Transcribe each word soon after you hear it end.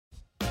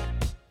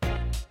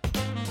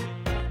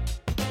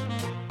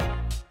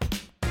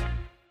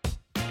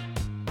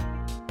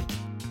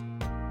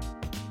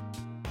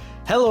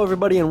Hello,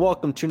 everybody, and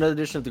welcome to another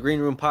edition of the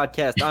Green Room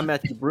Podcast. I'm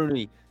Matthew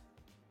Bruni.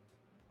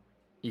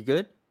 You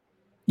good?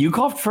 You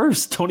coughed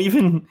first. Don't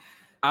even.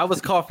 I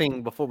was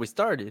coughing before we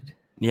started.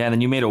 Yeah, and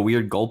then you made a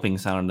weird gulping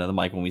sound into the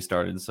mic when we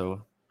started.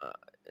 So,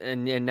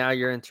 and now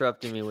you're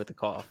interrupting me with a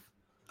cough.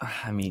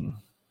 I mean,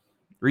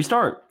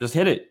 restart. Just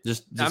hit it.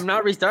 Just I'm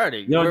not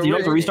restarting. You don't have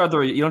to restart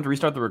You don't have to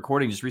restart the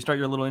recording. Just restart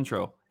your little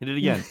intro. Hit it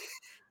again.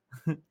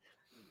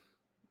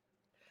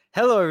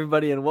 Hello,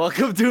 everybody, and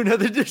welcome to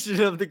another edition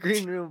of the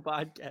Green Room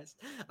Podcast.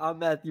 I'm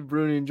Matthew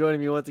Bruni, and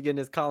joining me once again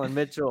is Colin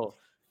Mitchell.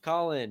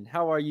 Colin,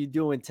 how are you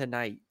doing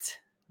tonight?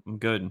 I'm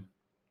good.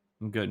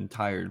 I'm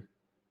tired.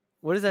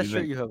 What is that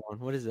shirt you have on?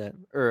 What is that?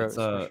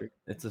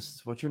 It's a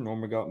what your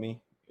Norma got me.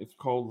 It's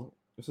called.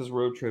 It says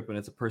Road Trip, and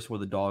it's a person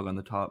with a dog on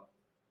the top.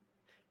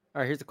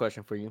 All right, here's a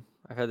question for you.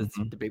 I've had this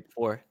debate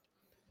before.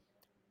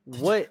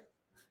 What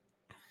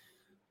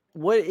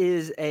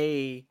is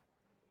a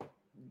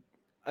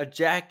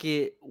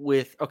jacket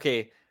with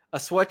a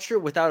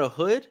sweatshirt without a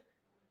hood?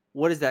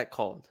 What is that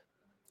called?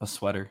 A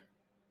sweater.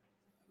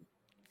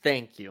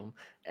 Thank you.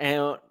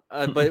 And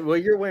but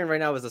what you're wearing right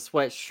now is a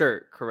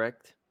sweatshirt,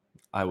 correct?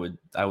 I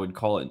would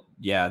call it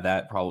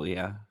that probably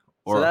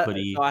or a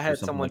hoodie. So I had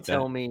someone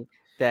tell me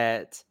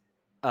that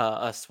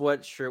a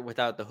sweatshirt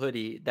without the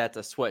hoodie, that's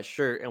a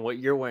sweatshirt, and what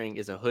you're wearing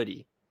is a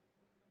hoodie.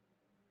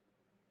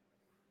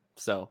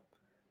 So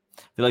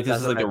I feel like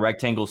this is like a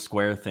rectangle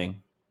square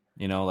thing.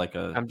 You know, like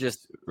a I'm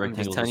just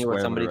telling you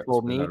what somebody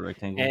told me.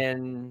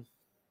 And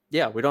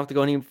yeah, we don't have to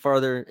go any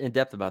further in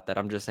depth about that.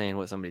 I'm just saying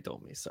what somebody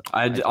told me. So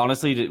I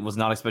honestly was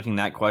not expecting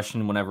that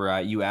question whenever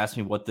you asked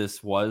me what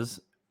this was,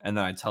 and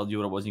then I told you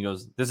what it was, and he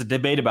goes, "There's a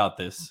debate about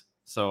this."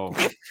 So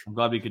I'm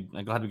glad we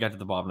got to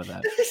the bottom of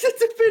that. There's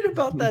a debate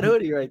about that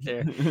hoodie right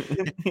there.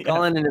 Yeah.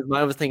 Colin in his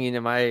mind was thinking,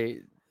 am I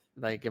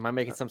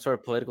making some sort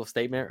of political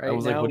statement right now? I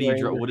was like,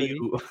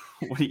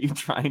 what are you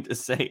trying to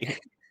say?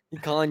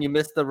 Colin, you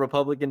missed the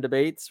Republican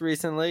debates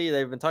recently.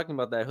 They've been talking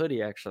about that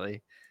hoodie,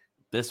 actually.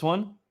 This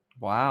one?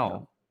 Wow.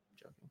 No,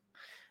 joking.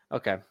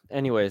 Okay.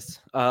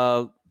 Anyways,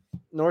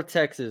 North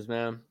Texas,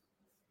 man.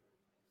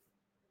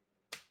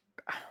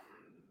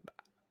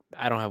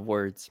 I don't have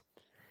words.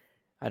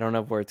 Colin.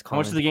 How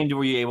much of the game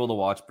were you able to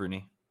watch,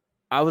 Bruni?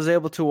 I was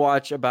able to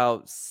watch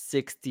about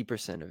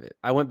 60% of it.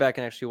 I went back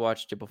and actually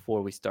watched it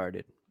before we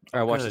started.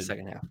 I watched the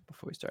second half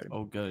before we started.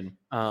 Oh, good.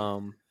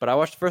 But I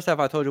watched the first half.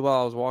 I told you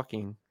while I was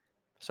walking.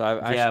 So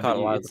I caught a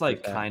lot of it's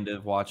like kind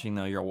of watching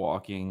though. You're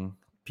walking.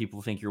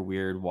 People think you're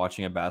weird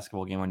watching a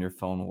basketball game on your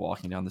phone,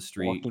 walking down the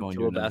street, going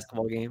to a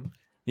basketball game.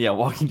 Yeah,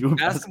 walking to a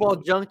basketball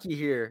junkie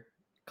here.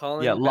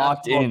 Calling. Yeah,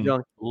 locked in.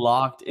 Junkie.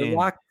 Locked in.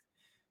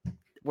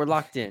 We're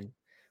locked in.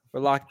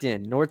 We're locked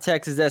in. North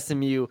Texas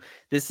SMU.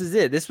 This is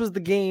it. This was the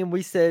game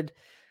we said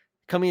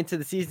coming into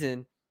the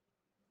season.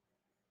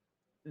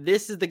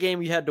 This is the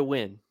game you had to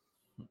win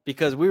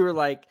because we were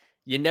like,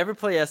 you never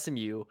play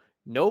SMU.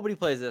 Nobody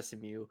plays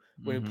SMU.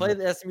 When we play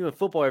the SMU in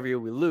football every year,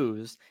 we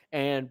lose.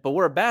 But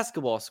we're a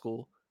basketball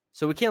school,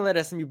 so we can't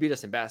let SMU beat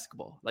us in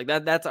basketball. Like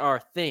that's our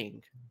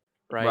thing,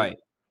 right? Right.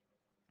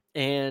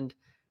 And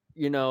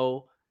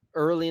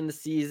early in the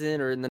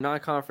season or in the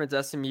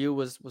non-conference, SMU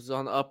was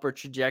on the upward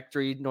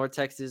trajectory. North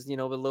Texas, a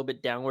little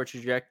bit downward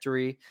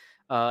trajectory.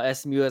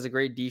 SMU has a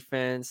great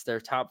defense.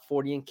 They're top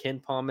 40 in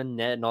KenPom and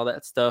net and all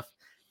that stuff.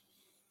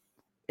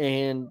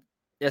 And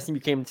SMU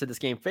came into this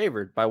game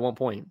favored by 1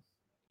 point.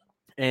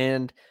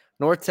 And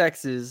North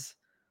Texas,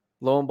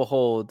 lo and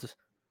behold,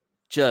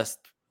 just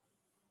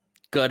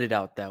gutted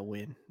out that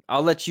win.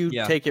 I'll let you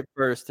take it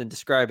first and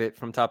describe it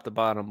from top to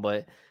bottom.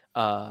 But,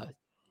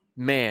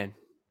 man,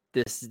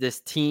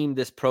 this team,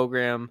 this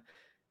program,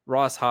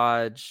 Ross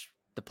Hodge,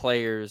 the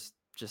players,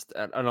 just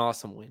an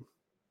awesome win.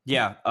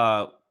 Yeah.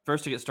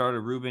 First to get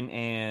started, Ruben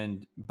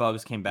and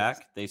Bugs came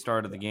back. They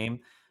started the game.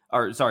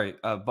 Bugs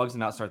did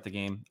not start the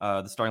game.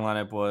 The starting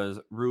lineup was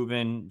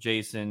Ruben,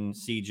 Jason,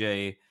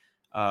 CJ,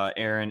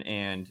 Aaron,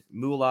 and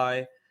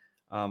Mulai.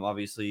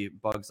 Obviously,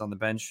 Bugs on the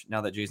bench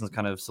now that Jason's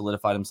kind of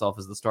solidified himself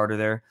as the starter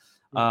there.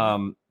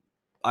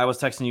 I was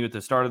texting you at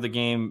the start of the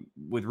game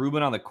with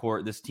Ruben on the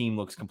court. This team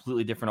looks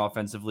completely different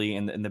offensively.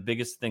 And the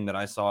biggest thing that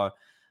I saw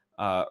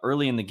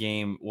early in the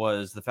game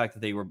was the fact that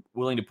they were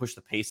willing to push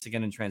the pace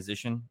again in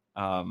transition,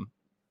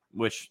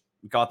 which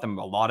got them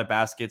a lot of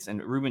baskets.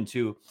 And Ruben,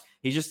 too,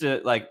 he's just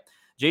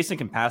Jason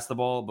can pass the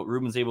ball, but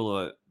Ruben's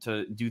able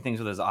to do things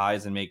with his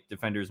eyes and make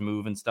defenders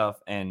move and stuff.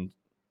 And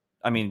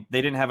I mean,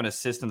 they didn't have an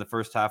assist in the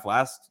first half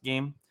last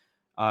game.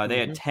 They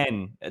had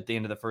 10 at the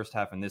end of the first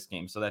half in this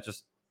game. So that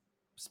just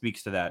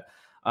speaks to that.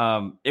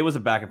 It was a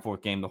back and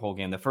forth game the whole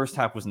game. The first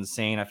half was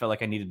insane. I felt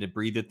like I needed to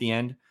breathe at the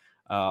end.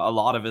 A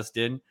lot of us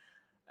did.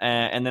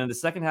 And then in the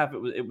second half,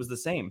 it was the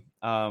same.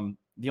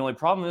 The only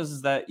problem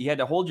is that you had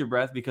to hold your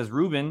breath because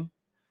Ruben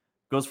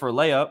goes for a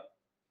layup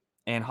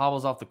and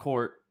hobbles off the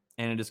court.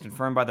 And it is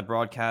confirmed by the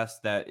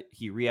broadcast that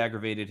he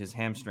re-aggravated his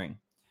hamstring.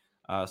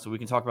 So we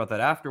can talk about that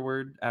after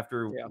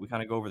we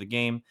kind of go over the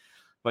game.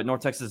 But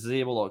North Texas is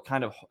able to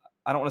kind of,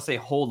 I don't want to say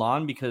hold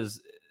on because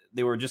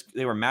they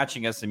were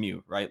matching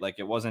SMU, right? Like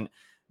it wasn't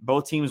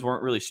both teams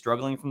weren't really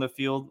struggling from the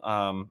field.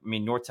 I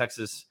mean, North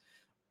Texas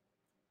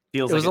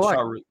feels It like was a it lot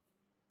shot.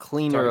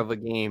 cleaner Sorry. of a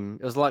game.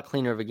 It was a lot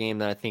cleaner of a game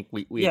than I think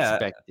we Yeah, I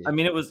expected.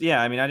 mean, it was.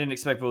 Yeah, I mean, I didn't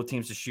expect both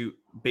teams to shoot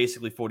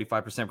basically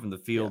 45% from the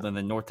Yeah. field, and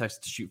then North Texas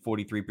to shoot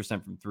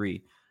 43% from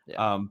three.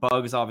 Yeah.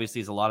 Bugs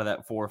obviously is a lot of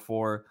that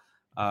 4-4.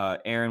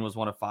 Aaron was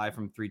 1 of 5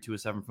 from three, 2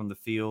 of 7 from the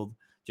field.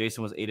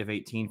 Jason was 8 of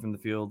 18 from the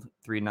field,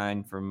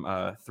 3-9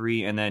 from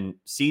three, and then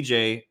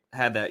CJ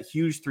had that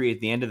huge three at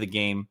the end of the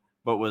game,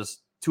 but was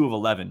 2 of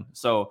 11.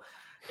 So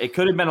it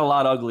could have been a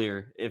lot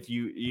uglier if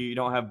you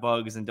don't have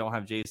Bugs and don't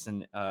have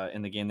Jason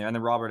in the game there. And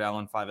then Robert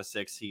Allen, 5 of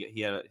 6. He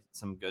had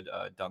some good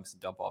dunks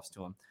and dump offs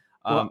to him.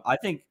 Well, I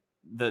think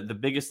the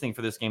biggest thing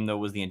for this game though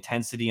was the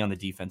intensity on the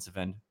defensive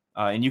end,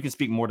 and you can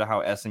speak more to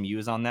how SMU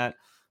is on that.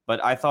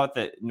 But I thought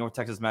that North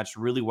Texas matched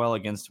really well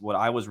against what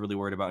I was really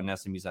worried about in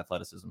SMU's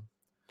athleticism.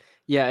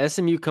 yeah,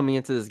 SMU coming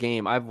into this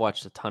game, I've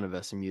watched a ton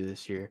of SMU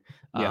this year.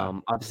 Yeah.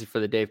 Obviously for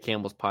the Dave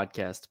Campbell's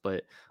podcast,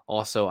 but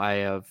also I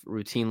have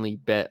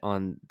routinely bet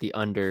on the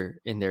under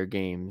in their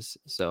games,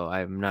 so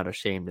I'm not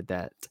ashamed of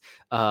that.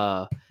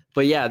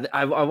 But yeah,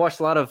 I watched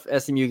a lot of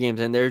SMU games,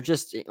 and they're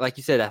just like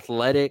you said,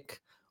 athletic,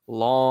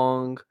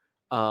 long.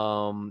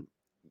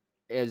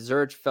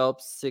 Zurich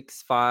Phelps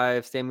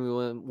 6'5",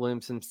 Samuel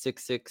Williamson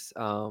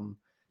 6'6",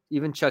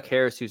 even Chuck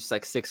Harris, who's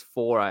like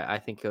 6'4", I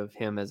think of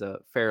him as a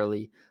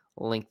fairly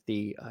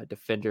lengthy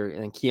defender,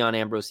 and Keon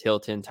Ambrose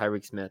Hilton,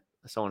 Tyreek Smith,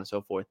 so on and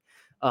so forth.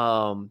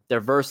 They're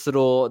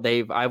versatile.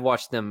 I've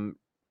watched them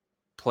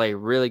play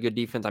really good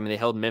defense. I mean, they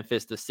held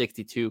Memphis to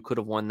 62, could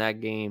have won that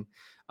game.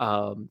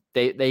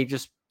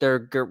 They're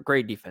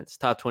great defense,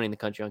 top 20 in the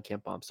country on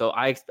Camp Bomb. So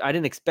I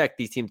didn't expect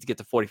these teams to get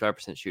to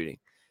 45% shooting,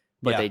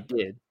 but they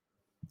did.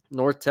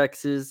 North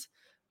Texas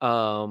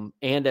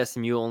and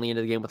SMU only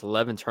ended the game with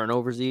 11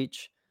 turnovers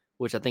each,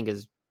 which I think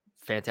is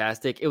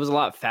fantastic. It was a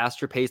lot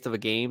faster paced of a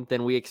game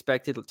than we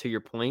expected, to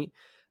your point.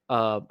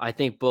 I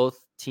think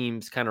both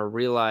teams kind of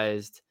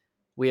realized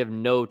we have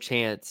no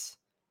chance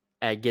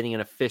at getting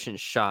an efficient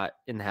shot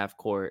in the half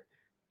court.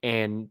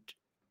 And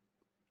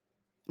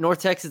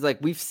North Texas, like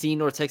we've seen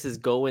North Texas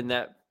go in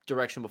that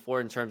direction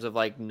before in terms of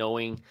like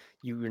knowing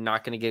you're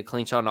not going to get a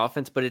clean shot on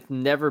offense, but it's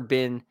never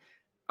been,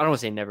 I don't want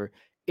to say never.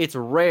 It's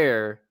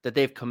rare that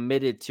they've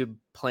committed to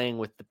playing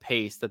with the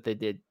pace that they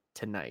did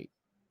tonight.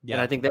 Yeah.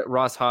 And I think that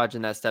Ross Hodge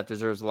and that staff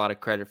deserves a lot of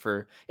credit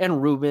for,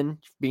 and Ruben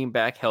being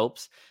back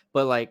helps,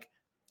 but like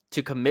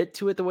to commit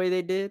to it the way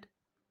they did,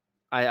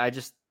 I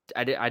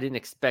didn't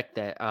expect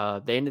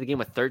that. They ended the game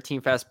with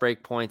 13 fast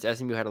break points.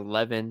 SMU had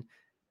 11.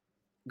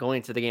 Going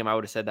into the game, I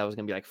would have said that was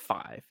going to be like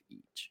 5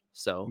 each.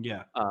 So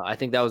I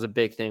think that was a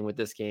big thing with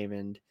this game.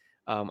 And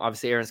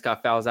obviously Aaron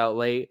Scott fouls out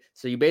late.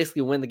 So you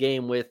basically win the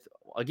game with,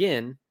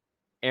 again,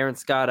 Aaron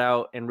Scott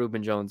out and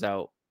Reuben Jones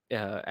out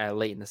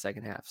late in the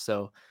second half.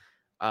 So,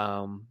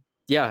 an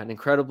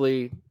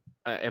incredibly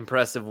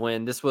impressive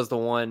win. This was the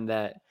one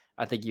that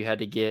I think you had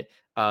to get.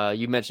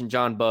 You mentioned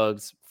John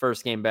Bugs,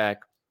 first game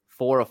back,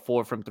 4 of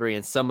 4 from 3,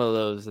 and some of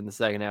those in the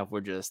second half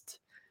were just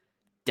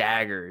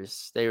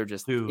daggers. They were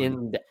just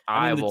in the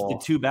eyeball. I mean,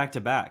 the 2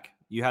 back-to-back.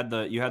 You had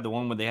the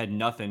one where they had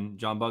nothing.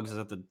 John Bugs is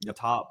at the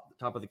top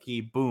of the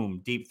key.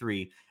 Boom, deep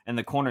 3. And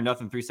the corner,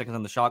 nothing, 3 seconds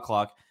on the shot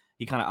clock.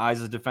 He kind of eyes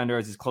his defender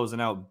as he's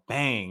closing out.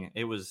 Bang!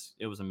 It was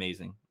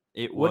amazing.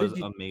 It was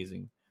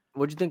amazing.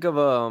 What did you think of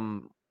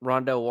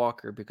Rondell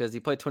Walker? Because he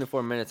played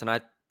 24 minutes,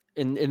 and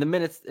in the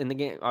minutes in the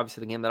game,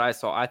 obviously the game that I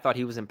saw, I thought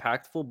he was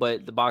impactful.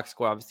 But the box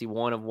score, obviously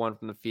 1 of 1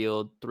 from the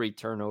field, 3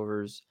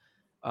 turnovers.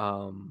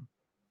 Or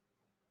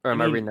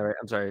am I reading that right?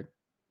 I'm sorry,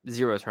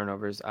 0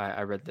 turnovers.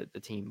 I read the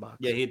team box.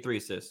 Yeah, he had 3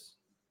 assists.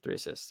 3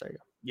 assists. There you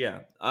go. Yeah.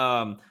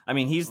 I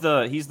mean, he's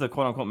the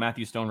quote unquote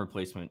Matthew Stone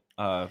replacement.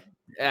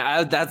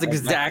 That's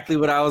exactly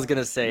what I was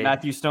gonna say.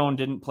 Matthew Stone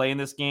didn't play in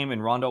this game,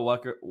 and Rondell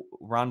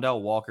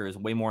Walker is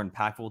way more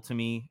impactful to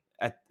me,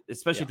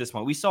 especially at this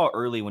point. We saw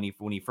early when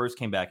he first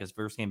came back. His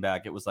first game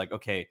back, it was like,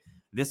 okay,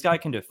 this guy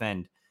can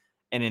defend.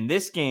 And in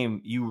this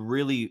game, you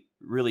really,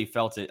 really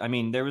felt it. I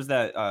mean, there was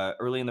that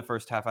early in the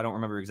first half. I don't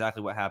remember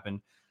exactly what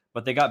happened,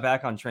 but they got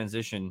back on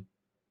transition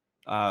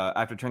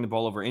after turning the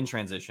ball over in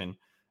transition,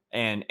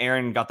 and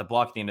Aaron got the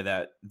block at the end of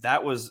that.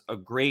 That was a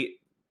great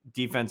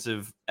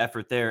defensive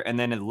effort there. And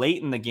then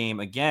late in the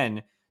game,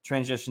 again,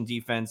 transition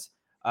defense.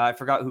 I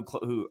forgot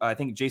who. I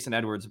think Jason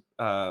Edwards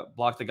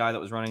blocked the guy that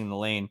was running in the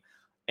lane,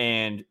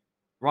 and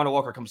Rondell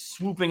Walker comes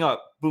swooping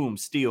up, boom,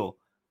 steal.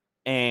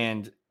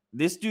 And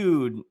this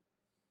dude,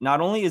 not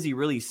only is he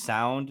really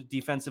sound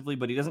defensively,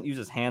 but he doesn't use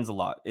his hands a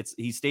lot.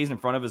 He stays in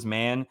front of his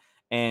man,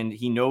 and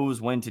he knows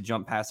when to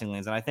jump passing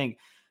lanes. And I think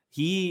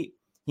he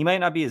might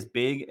not be as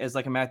big as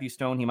like a Matthew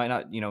Stone. He might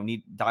not,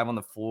 need dive on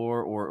the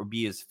floor or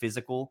be as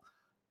physical,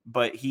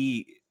 but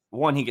he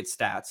gets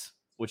stats,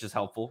 which is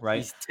helpful, right?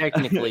 He's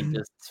technically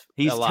just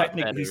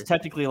he's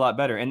technically a lot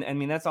better. And I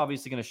mean, that's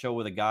obviously going to show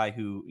with a guy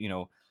who,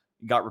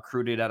 got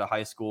recruited out of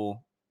high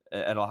school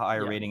at a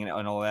higher rating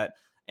and all that.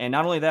 And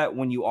not only that,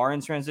 when you are in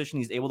transition,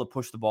 he's able to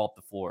push the ball up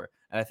the floor.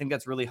 And I think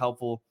that's really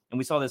helpful. And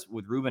we saw this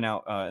with Ruben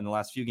out in the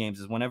last few games,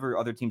 is whenever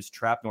other teams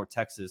trap North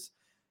Texas,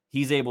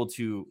 he's able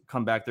to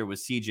come back there with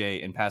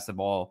CJ and pass the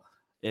ball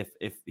if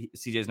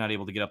CJ is not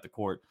able to get up the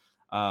court.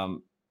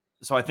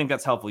 So I think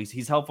that's helpful.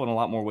 He's helpful in a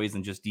lot more ways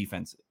than just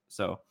defense.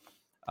 So,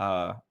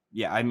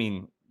 yeah, I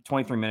mean,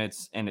 23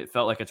 minutes, and it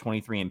felt like a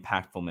 23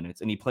 impactful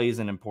minutes, and he plays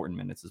in important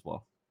minutes as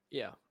well.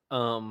 Yeah.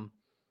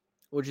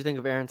 What'd you think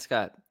of Aaron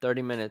Scott?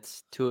 30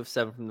 minutes, 2 of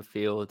 7 from the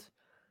field,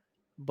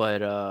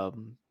 but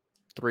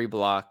 3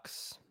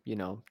 blocks,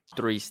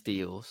 3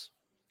 steals.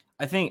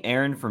 I think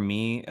Aaron, for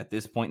me, at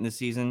this point in the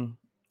season,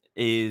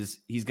 he's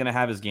going to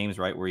have his games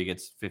right where he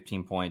gets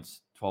 15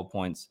 points, 12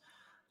 points.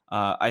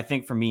 I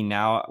think for me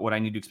now, what I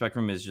need to expect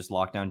from him is just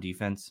lockdown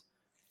defense.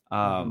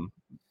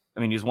 I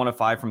mean, he was 1 of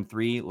 5 from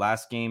 3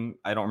 last game.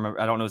 I don't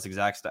know his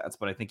exact stats,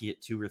 but I think he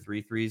hit 2 or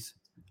 3 threes.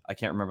 I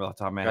can't remember off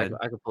the top of my head.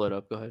 I could pull it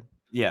up. Go ahead.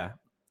 Yeah.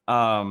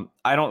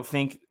 I don't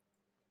think,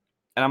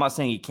 and I'm not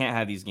saying he can't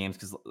have these games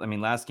because, I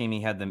mean, last game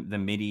he had the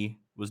midi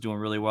was doing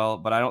really well,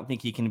 but I don't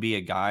think he can be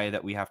a guy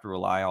that we have to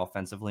rely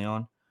offensively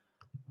on.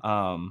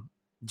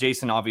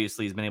 Jason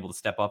obviously has been able to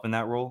step up in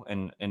that role,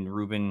 and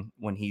Ruben,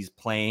 when he's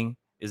playing,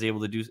 is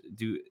able to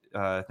do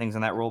things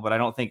in that role. But I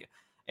don't think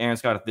Aaron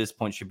Scott at this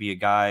point should be a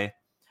guy.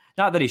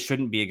 Not that he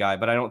shouldn't be a guy,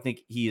 but I don't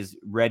think he is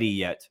ready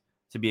yet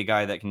to be a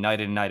guy that can night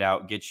in and night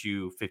out get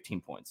you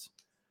 15 points.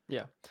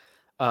 Yeah.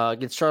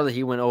 Against Charlotte,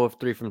 he went 0 of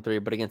 3 from 3,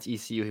 but against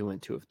ECU, he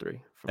went 2 of 3.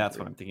 That's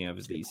what I'm thinking of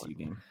is the ECU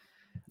game.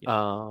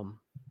 Yeah.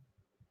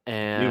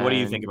 And dude, what do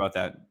you think about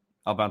that?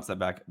 I'll bounce that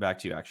back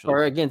to you, actually.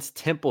 Or against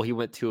Temple, he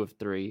went 2 of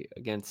 3.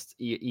 Against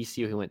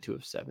ECU, he went 2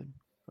 of 7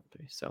 from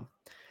 3. So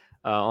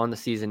on the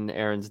season,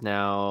 Aaron's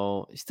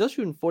now still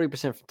shooting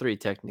 40% from 3,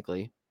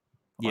 technically.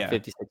 Yeah,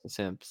 56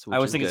 attempts. I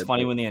always think it's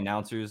funny when the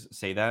announcers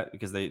say that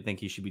because they think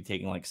he should be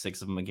taking like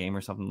 6 of them a game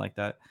or something like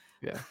that.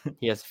 Yeah,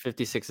 he has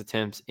 56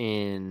 attempts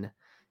in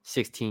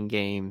 16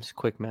 games.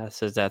 Quick math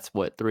says that's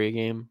what, 3 a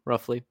game,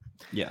 roughly.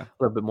 Yeah, a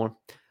little bit more.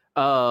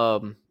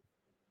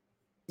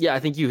 Yeah, I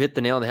think you hit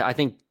the nail on the head. I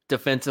think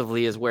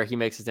defensively is where he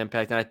makes his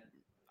impact, and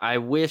I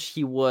wish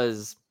he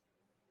was.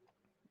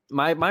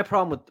 My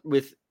problem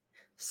with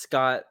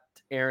Scott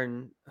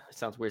Aaron,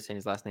 sounds weird saying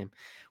his last name,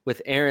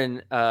 with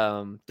Aaron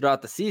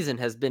throughout the season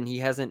has been he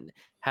hasn't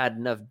had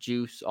enough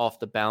juice off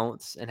the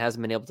bounce and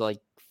hasn't been able to like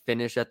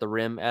finish at the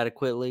rim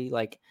adequately.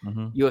 Like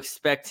you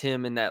expect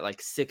him in that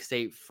like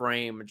 6'8"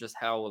 frame, just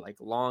how like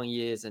long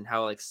he is and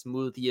how like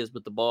smooth he is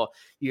with the ball.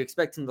 You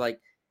expect him to like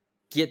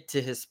get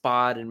to his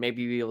spot and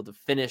maybe be able to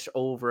finish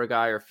over a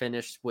guy or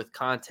finish with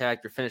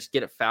contact or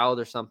get it fouled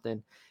or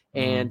something.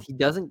 And he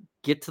doesn't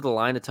get to the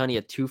line a ton. He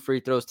had 2 free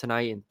throws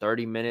tonight in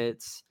 30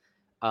 minutes.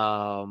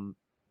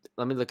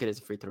 Let me look at his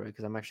free throw rate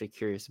because I'm actually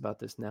curious about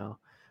this now.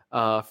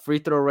 Free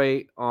throw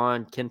rate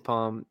on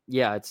KenPom,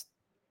 yeah, it's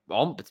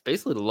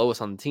basically the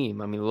lowest on the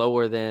team. I mean,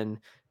 lower than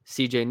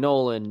CJ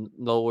Nolan,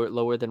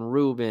 lower than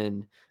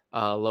Ruben,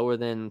 lower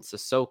than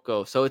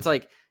Sissoko. So it's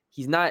like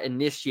he's not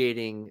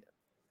initiating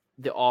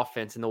the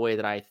offense in the way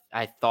that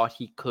I thought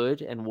he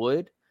could and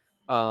would.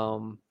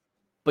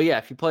 But yeah,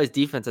 if he plays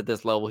defense at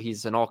this level,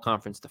 he's an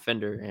all-conference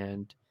defender,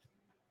 and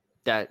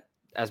that,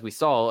 as we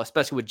saw,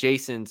 especially with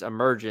Jason's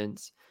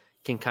emergence,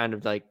 can kind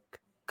of like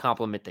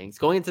complement things.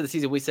 Going into the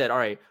season, we said, all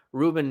right,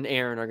 Ruben and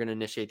Aaron are going to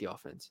initiate the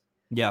offense.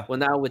 Yeah. Well,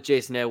 now with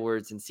Jason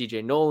Edwards and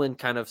CJ Nolan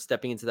kind of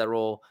stepping into that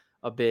role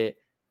a bit,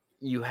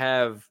 you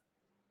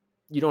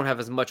don't have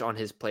as much on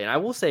his plate. And I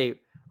will say,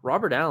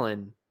 Robert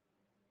Allen,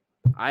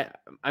 I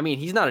mean,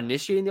 he's not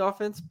initiating the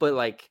offense, but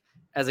like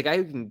as a guy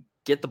who can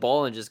get the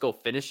ball and just go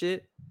finish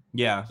it,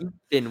 yeah, he's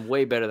been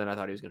way better than I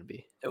thought he was going to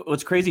be.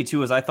 What's crazy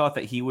too is I thought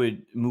that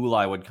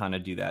Mulai would kind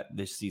of do that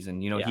this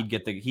season. You know, he'd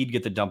get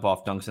the dump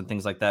off dunks and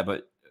things like that.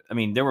 But I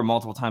mean, there were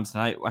multiple times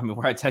tonight. I mean,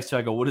 where I text you,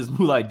 I go, "What is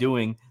Mulai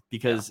doing?"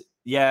 Because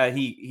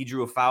he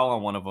drew a foul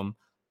on one of them,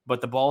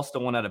 but the ball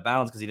still went out of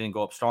bounds because he didn't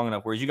go up strong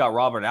enough. Whereas you got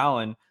Robert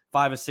Allen,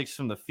 5 of 6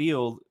 from the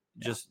field,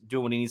 just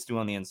doing what he needs to do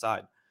on the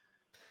inside.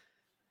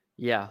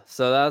 Yeah,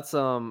 so that's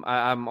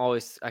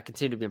I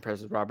continue to be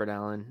impressed with Robert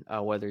Allen.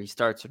 Whether he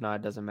starts or not,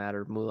 it doesn't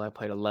matter. Mulai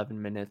played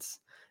 11 minutes.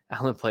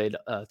 Allen played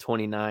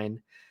 29.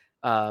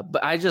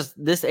 But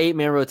this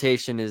 8-man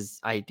rotation is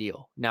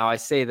ideal. Now I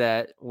say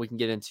that we can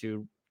get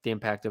into the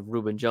impact of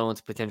Reuben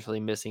Jones potentially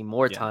missing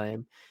more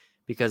time,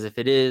 because if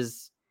it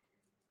is,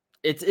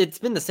 it's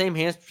been the same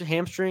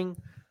hamstring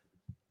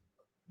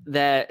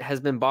that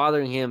has been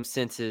bothering him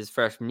since his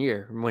freshman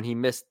year when he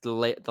missed the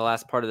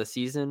last part of the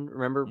season.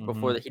 Remember,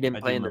 before that he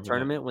didn't play in the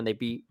tournament when they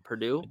beat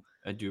Purdue.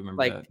 I do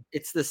remember that.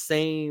 It's the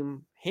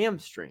same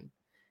hamstring,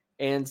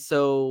 and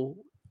so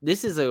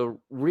this is a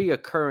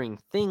reoccurring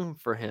thing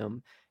for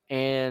him.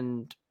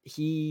 And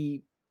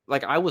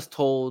I was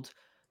told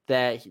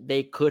that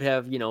they could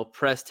have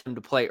pressed him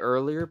to play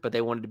earlier, but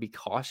they wanted to be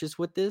cautious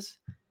with this,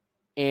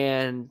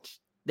 and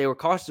they were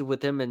cautious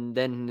with him. And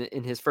then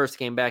in his first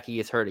game back, he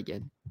gets hurt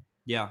again.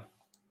 Yeah.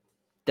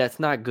 That's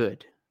not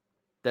good.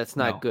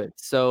 Good.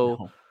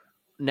 So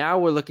now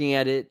we're looking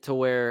at it to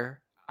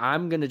where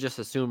I'm going to just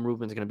assume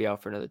Ruben's going to be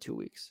out for another 2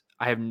 weeks.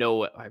 I have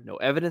no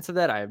evidence of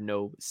that. I have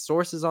no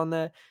sources on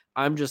that.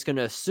 I'm just going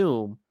to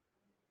assume,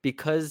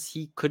 because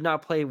he could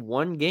not play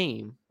one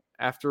game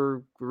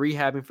after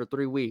rehabbing for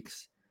 3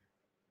 weeks,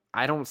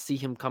 I don't see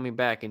him coming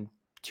back in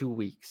 2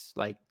 weeks,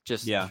 like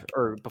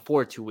or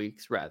before 2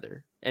 weeks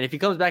rather. And if he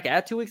comes back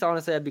at 2 weeks,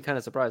 honestly, I'd be kind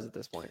of surprised at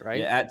this point, right?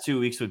 Yeah, at 2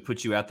 weeks would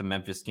put you at the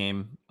Memphis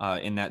game.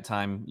 In that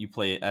time, you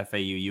play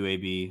FAU,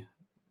 UAB,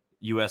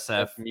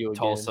 USF, SMU again.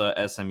 Tulsa,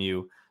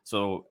 SMU.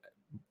 So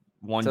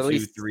 1, So at 2,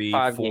 least 3,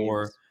 5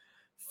 4. games.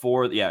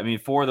 4. Yeah, I mean,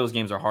 4 of those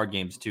games are hard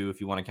games too.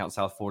 If you want to count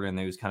South Florida, and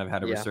they've kind of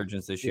had a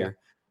resurgence this year.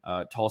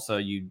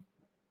 Tulsa, you'd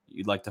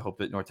like to hope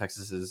that North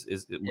Texas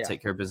will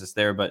take care of business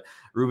there. But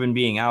Ruben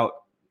being out,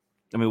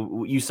 I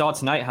mean, you saw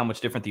tonight how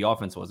much different the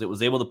offense was. It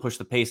was able to push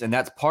the pace, and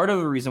that's part of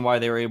the reason why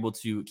they were able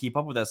to keep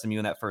up with SMU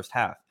in that first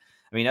half.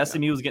 I mean,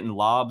 SMU was getting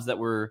lobs that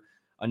were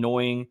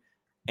annoying,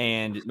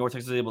 and North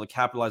Texas was able to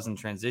capitalize in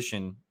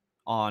transition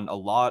on a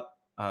lot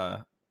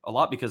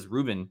because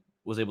Ruben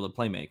was able to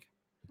play make.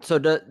 So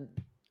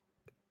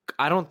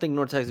I don't think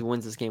North Texas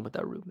wins this game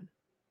without Ruben.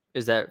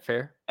 Is that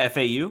fair?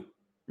 FAU?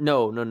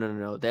 No.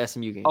 The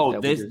SMU game. Oh,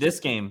 this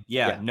game.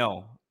 Yeah,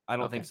 no, I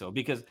don't think so.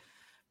 Because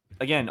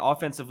again,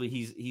 offensively,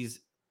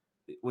 he's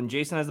when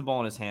Jason has the ball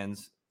in his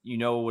hands, you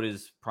know what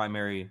his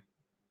primary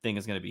thing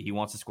is going to be. He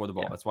wants to score the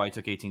ball. That's why he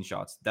took 18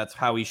 shots. That's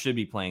how he should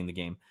be playing the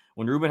game.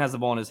 When Ruben has the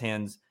ball in his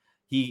hands,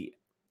 he's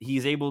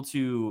able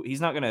to.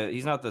 He's not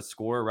the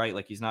scorer, right?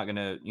 Like he's not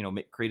gonna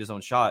create his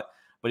own shot,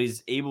 but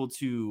he's able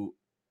to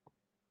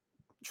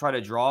try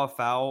to draw a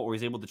foul, or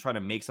he's able to try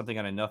to make something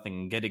out of nothing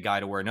and get a guy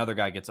to where another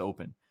guy gets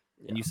open.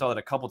 And you saw that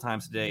a couple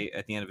times today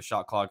at the end of a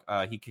shot clock.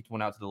 He kicked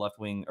one out to the left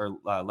wing or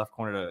left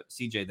corner to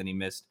CJ, then he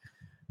missed.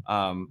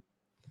 And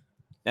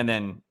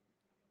then,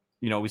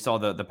 we saw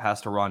the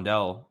pass to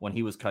Rondell when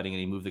he was cutting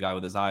and he moved the guy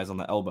with his eyes on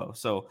the elbow.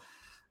 So,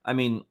 I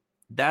mean,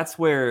 that's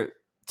where,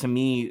 to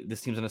me, this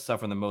team's going to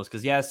suffer the most.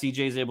 Because,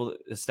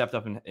 CJ's stepped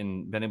up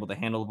and been able to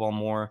handle the ball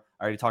more.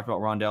 I already talked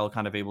about Rondell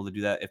kind of able to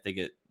do that if they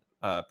get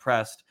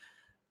pressed.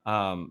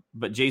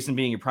 But Jason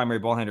being your primary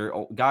ball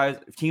handler, guys,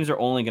 teams are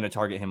only going to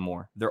target him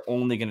more. They're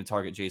only going to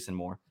target Jason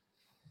more.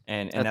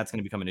 And that's going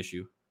to become an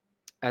issue.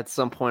 At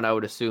some point, I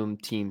would assume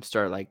teams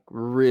start like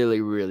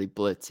really, really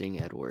blitzing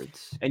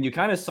Edwards. And you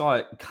kind of saw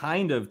it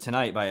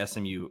tonight by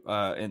SMU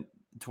and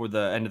toward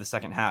the end of the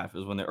second half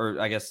is when toward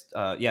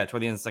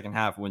the end of the second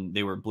half when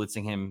they were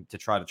blitzing him to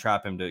try to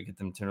trap him to get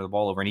them to turn the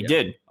ball over. And he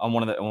did on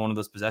one of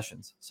those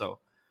possessions. So,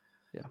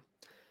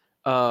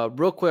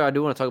 real quick, I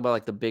do want to talk about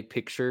like the big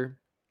picture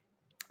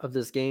of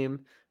this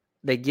game.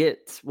 They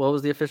get, what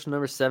was the official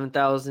number?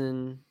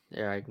 7,000.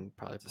 Yeah, I can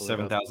probably pull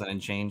 7,000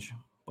 and change,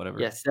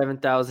 whatever. Yeah,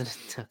 7,000.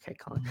 Okay,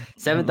 Colin.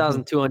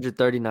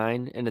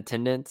 7,239 in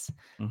attendance.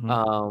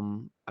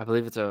 Mm-hmm. I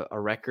believe it's a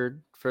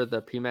record for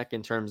the PMAC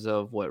in terms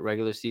of what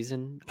regular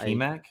season.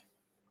 PMAC?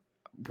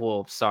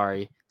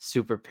 Sorry,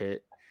 Super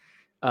Pit.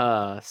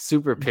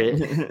 Super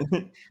Pit.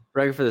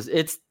 Record for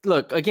this.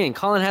 Look, again,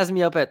 Colin has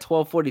me up at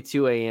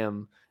 12:42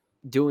 a.m.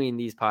 doing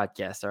these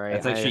podcasts. All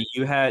right. That's actually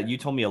you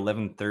told me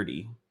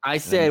 11:30. I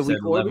said we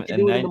could do it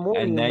in the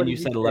morning. And then you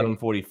said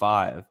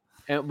 11:45.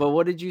 But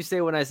what did you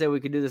say when I said we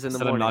could do this in the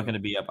morning? I'm not going to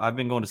be up. I've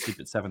been going to sleep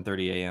at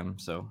 7:30 a.m.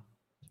 So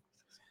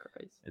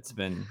it's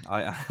been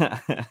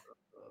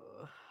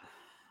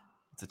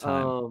it's a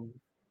time.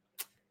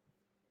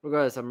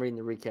 Regardless, I'm reading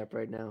the recap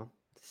right now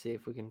to see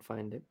if we can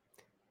find it.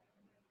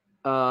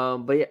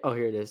 But yeah,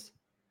 here it is.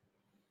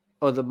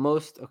 The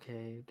most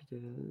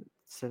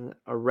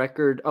a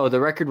record. The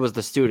record was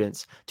the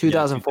students.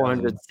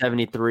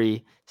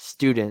 2,473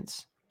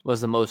 students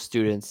was the most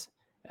students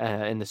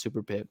in the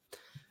Super Pit.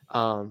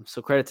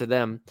 So credit to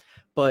them.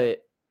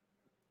 But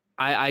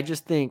I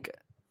just think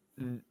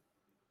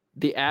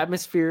the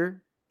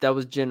atmosphere that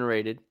was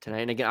generated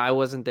tonight, and again, I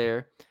wasn't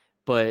there,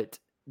 but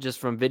just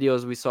from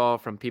videos we saw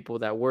from people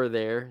that were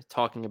there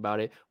talking about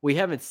it, we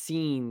haven't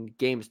seen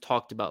games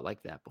talked about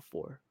like that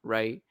before,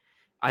 right?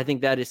 I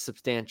think that is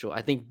substantial.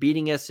 I think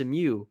beating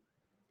SMU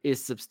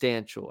is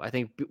substantial. I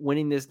think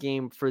winning this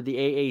game for the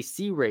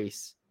AAC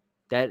race,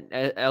 that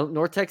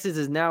North Texas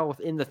is now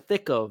in the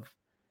thick of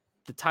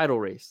the title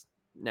race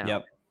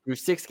now. Through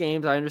 6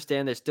 games, I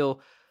understand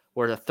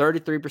we're at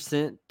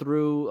 33%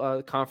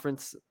 through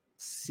conference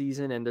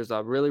season, and there's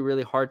a really,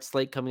 really hard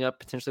slate coming up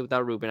potentially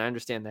without Ruben. I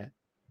understand that.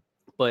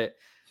 But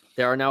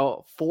there are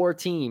now 4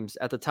 teams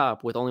at the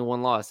top with only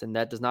 1 loss, and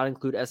that does not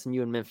include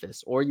SMU and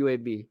Memphis or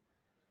UAB.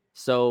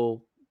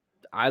 So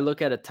I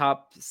look at a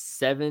top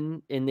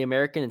 7 in the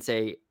American and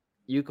say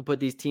you could put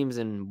these teams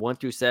in 1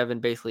 through 7,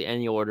 basically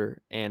any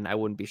order, and I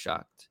wouldn't be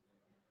shocked.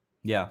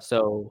 Yeah.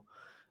 So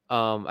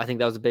I think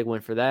that was a big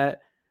win for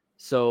that.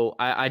 So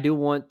I do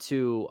want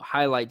to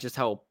highlight just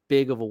how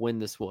big of a win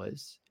this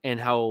was and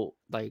how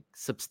like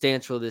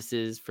substantial this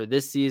is for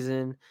this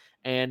season.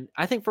 And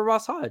I think for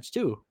Ross Hodge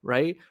too,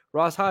 right?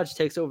 Ross Hodge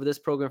takes over this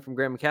program from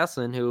Grant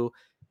McCaslin, who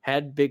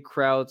had big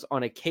crowds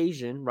on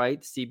occasion,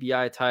 right? The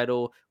CBI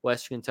title,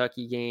 Western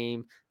Kentucky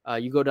game.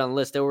 You go down the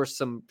list, there were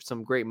some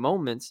great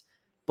moments,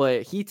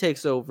 but he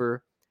takes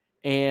over,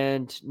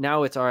 and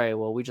now it's all right.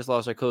 Well, we just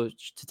lost our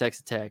coach to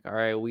Texas Tech. All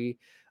right, we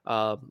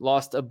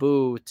lost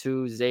Abu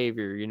to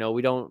Xavier.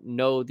 We don't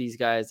know these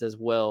guys as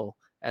well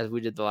as we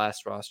did the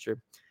last roster.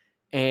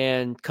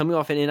 and coming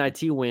off an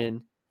NIT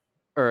win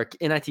or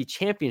NIT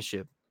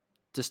championship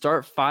to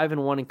start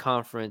 5-1 in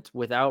conference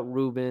without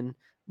Ruben,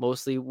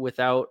 mostly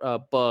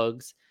without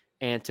Bugs,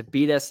 and to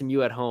beat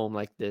SMU at home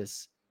like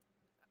this,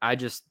 I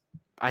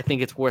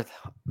think it's worth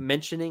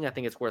mentioning. I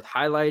think it's worth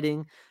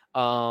highlighting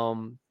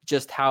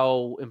just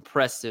how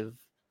impressive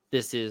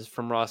this is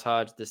from Ross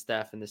Hodge, the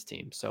staff, and this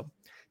team. So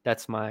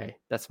that's my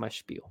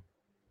spiel.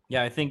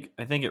 Yeah, I think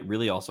it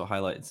really also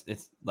highlights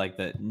it's like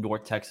that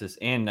North Texas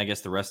and I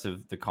guess the rest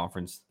of the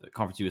Conference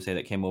USA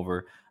that came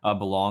over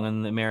belong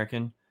in the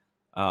American.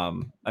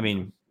 I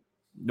mean,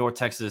 North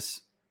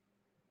Texas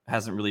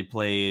hasn't really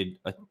played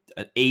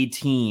a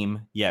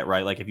team yet,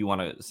 right? Like if you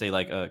want to say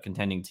like a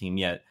contending team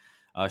yet.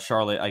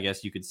 Charlotte, I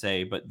guess you could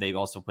say, but they've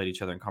also played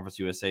each other in Conference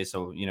USA.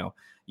 So,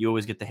 you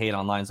always get the hate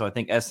online. So I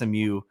think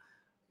SMU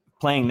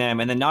playing them.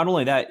 And then not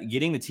only that,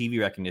 getting the TV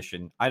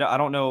recognition. I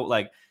don't know,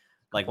 like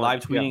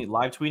live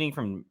tweeting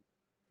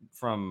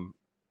from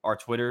our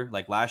Twitter.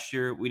 Like last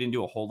year, we didn't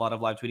do a whole lot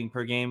of live tweeting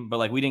per game, but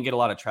like we didn't get a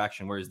lot of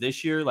traction. Whereas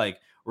this year, like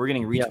we're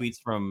getting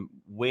retweets from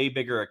way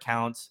bigger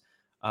accounts.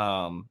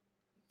 The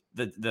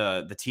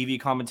TV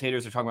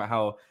commentators are talking about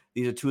how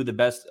these are two of the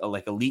best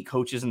like elite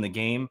coaches in the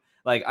game.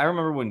 Like I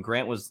remember when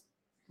Grant was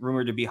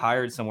rumored to be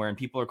hired somewhere, and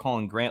people are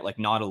calling Grant like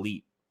not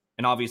elite,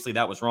 and obviously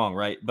that was wrong,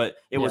 right? But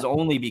it was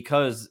only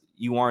because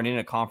you aren't in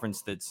a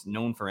conference that's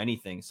known for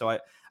anything. So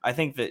I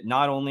think that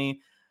not only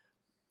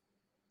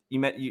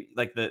you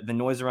like the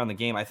noise around the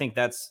game, I think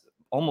that's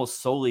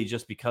almost solely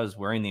just because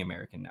we're in the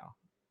American now.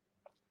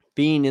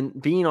 Being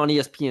on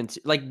ESPN,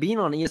 like being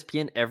on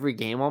ESPN every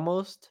game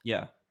almost.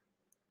 Yeah.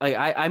 Like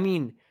I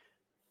mean,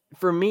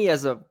 for me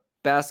as a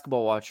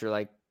basketball watcher,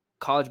 like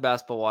college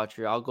basketball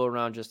watcher, I'll go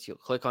around just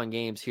click on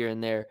games here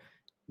and there.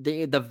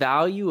 The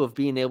value of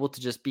being able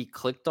to just be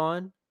clicked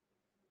on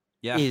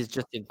is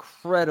just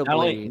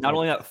incredibly. Not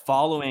only that,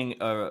 following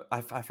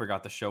I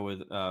forgot the show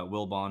with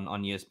Wilbon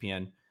on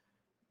ESPN,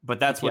 but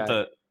that's PTI. What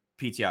the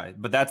PTI,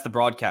 but that's the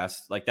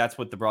broadcast. Like that's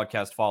what the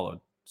broadcast followed.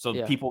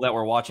 So people that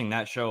were watching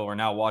that show are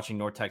now watching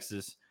North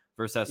Texas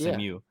versus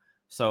SMU. Yeah.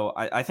 So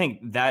I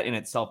think that in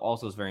itself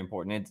also is very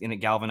important, and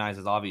it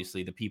galvanizes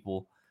obviously the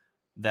people,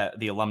 that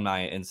the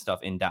alumni and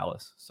stuff in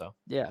Dallas. So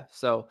yeah.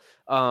 So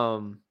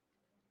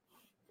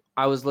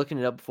I was looking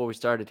it up before we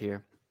started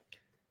here.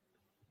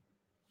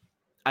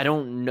 I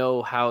don't know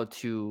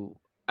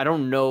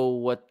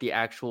what the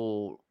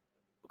actual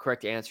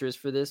correct answer is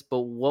for this,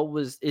 but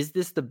is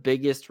this the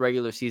biggest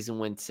regular season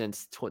win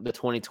since the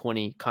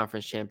 2020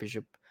 conference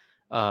championship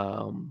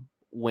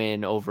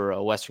win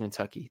over Western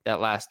Kentucky?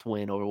 That last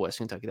win over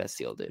Western Kentucky, that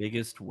sealed it.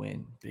 Biggest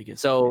win.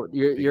 So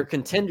you're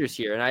contenders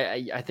here, and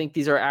I think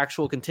these are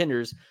actual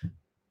contenders,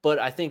 but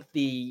I think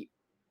the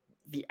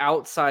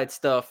outside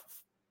stuff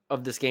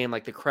of this game,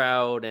 like the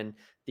crowd and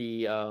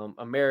the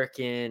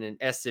American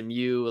and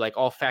SMU, like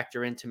all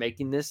factor into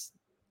making this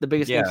the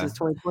biggest game since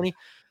 2020.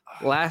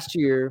 Last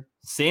year,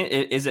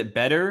 is it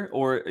better,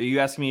 or are you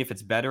asking me if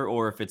it's better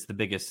or if it's the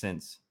biggest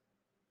since?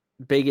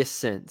 Biggest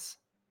since.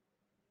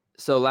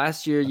 So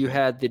last year you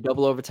had the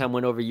double overtime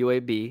win over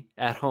UAB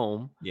at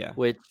home,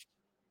 which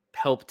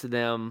helped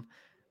them.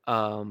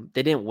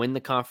 They didn't win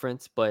the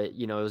conference, but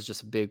it was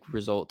just a big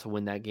result to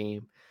win that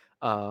game.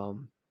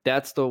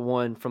 That's the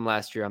one from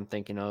last year I'm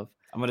thinking of.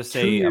 I'm gonna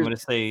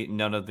say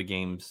none of the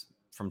games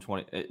from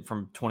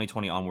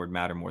 2020 onward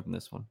matter more than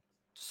this one.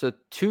 So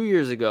 2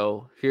 years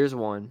ago, here's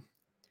one.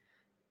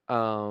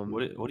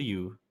 What do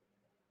you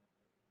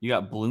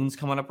got balloons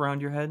coming up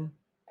around your head?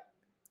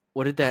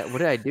 What did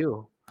I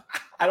do?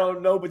 I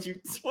don't know, but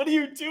what are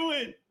you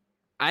doing?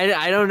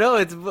 I don't know.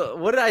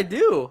 What did I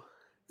do?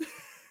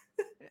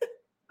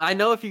 I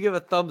know if you give a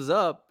thumbs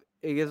up,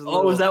 it gives.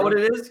 Is that what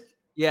it is?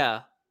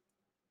 Yeah.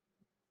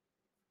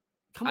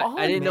 Come on,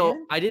 I didn't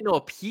man. I didn't know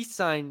a peace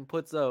sign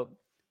puts a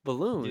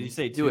balloon. Did you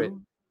say do it?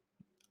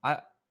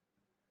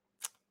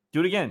 Do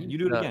it again. You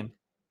do it again.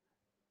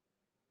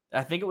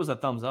 I think it was a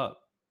thumbs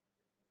up.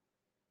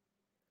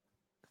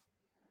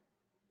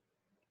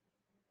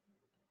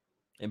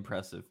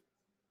 Impressive.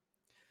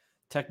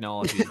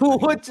 Technology.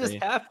 What just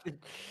happened?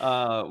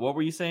 What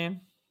were you saying?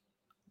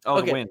 Oh,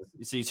 okay. The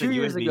wins. So you said 2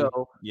 years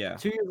ago. Yeah.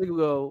 2 years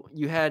ago,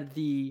 you had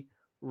the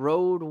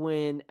road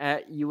win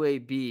at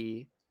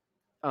UAB,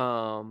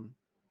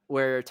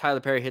 where Tyler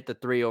Perry hit the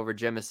 3 over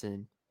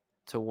Jemison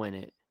to win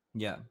it.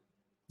 Yeah.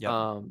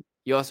 Yeah.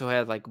 You also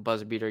had like a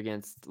buzzer beater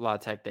against La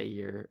Tech that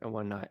year and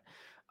whatnot.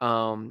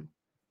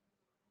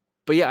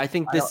 But yeah, I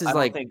think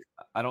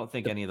I don't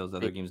think any of those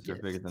other games are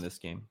bigger than this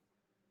game.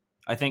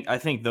 I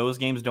think those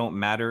games don't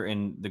matter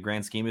in the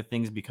grand scheme of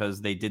things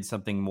because they did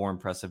something more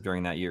impressive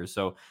during that year.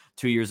 So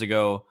 2 years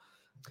ago,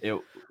 it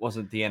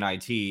wasn't the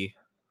NIT,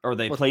 or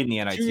they played in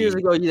the NIT. 2 years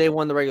ago, they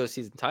won the regular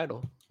season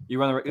title.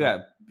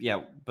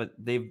 But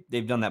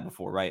they've done that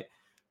before, right?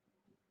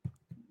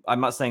 I'm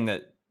not saying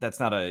that that's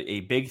not a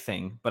big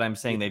thing, but I'm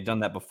saying they've done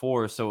that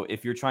before. So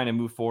if you're trying to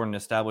move forward and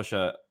establish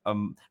if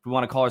we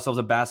want to call ourselves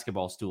a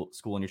basketball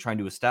school and you're trying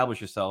to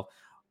establish yourself,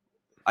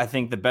 I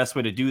think the best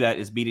way to do that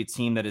is beat a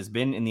team that has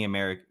been in the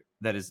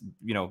that is,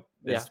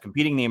 is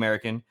competing in the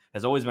American,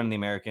 has always been in the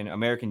American.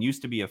 American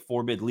used to be a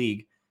 4-bid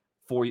league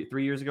 4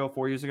 years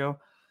ago.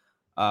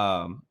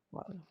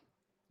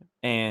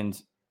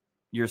 And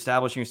you're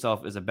establishing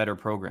yourself as a better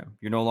program.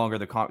 You're no longer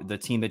the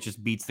team that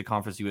just beats the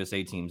Conference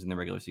USA teams in the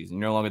regular season.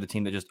 You're no longer the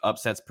team that just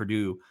upsets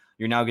Purdue.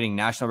 You're now getting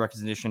national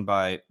recognition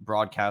by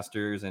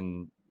broadcasters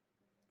and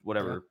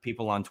whatever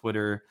people on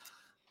Twitter,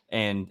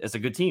 and it's a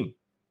good team.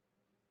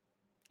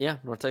 Yeah,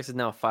 North Texas is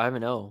now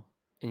 5-0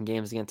 in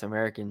games against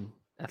American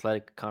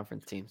Athletic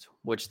Conference teams: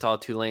 Wichita,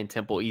 Tulane,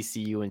 Temple,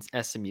 ECU, and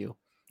SMU.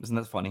 Isn't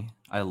that funny?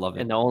 I love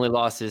it. And the only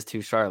loss is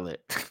to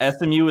Charlotte.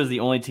 SMU is the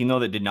only team though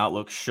that did not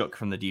look shook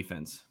from the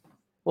defense.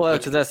 Well,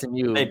 because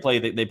SMU they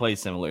play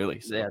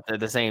similarly. So. Yeah, they're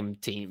the same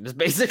teams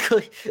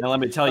basically. Now let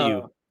me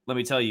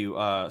tell you,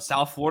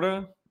 South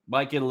Florida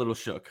might get a little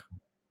shook.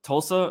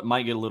 Tulsa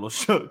might get a little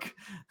shook.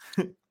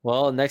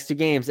 Well, next 2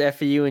 games,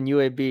 FAU and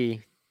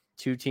UAB,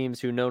 2 teams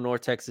who know North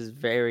Texas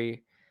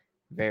very,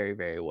 very,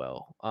 very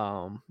well.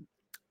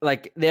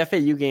 Like the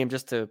FAU game,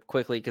 just to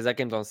quickly, because that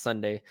game's on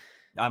Sunday.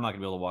 I'm not gonna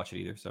be able to watch it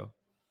either. So.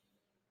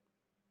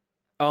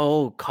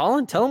 Oh,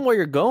 Colin, tell them where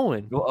you're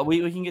going. Well,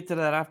 we can get to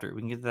that after.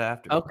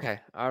 Okay.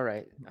 All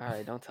right.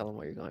 Don't tell them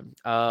where you're going.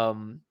 I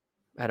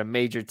had a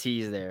major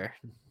tease there.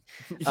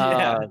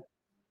 Yeah.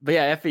 But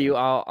yeah, FAU,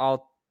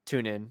 I'll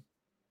tune in.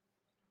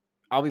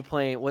 I'll be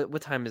playing.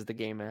 What time is the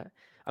game at?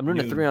 I'm doing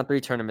a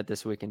 3-on-3 tournament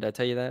this weekend. Did I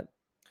tell you that?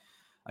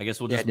 I guess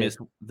we'll just miss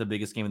the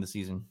biggest game of the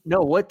season. No,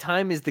 what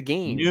time is the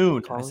game?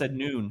 Noon. Colin? I said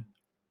noon.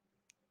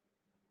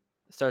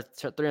 Starts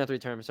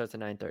 3-on-3 tournament starts at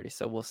 9:30.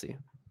 So we'll see.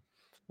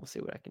 We'll see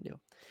what I can do.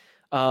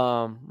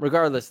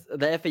 Regardless,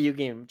 the FAU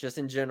game, just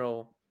in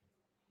general,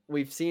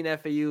 we've seen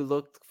FAU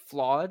look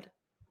flawed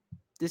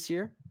this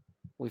year.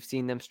 We've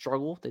seen them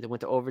struggle. They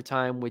went to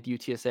overtime with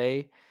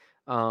UTSA.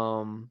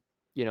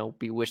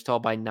 Beat Wichita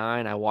by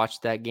 9. I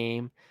watched that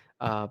game.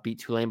 Beat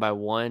Tulane by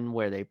 1,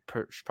 where they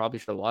probably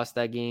should have lost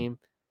that game.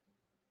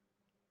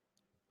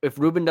 If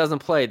Ruben doesn't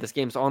play, this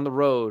game's on the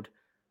road.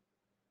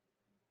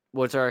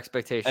 What's our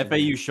expectation?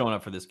 FAU showing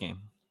up for this game.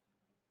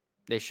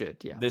 They should,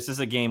 yeah. This is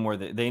a game where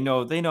they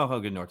know how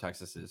good North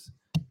Texas is,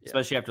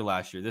 especially after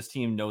last year. This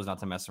team knows not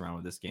to mess around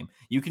with this game.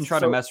 You can try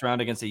to mess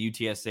around against a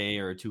UTSA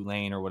or a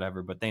Tulane or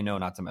whatever, but they know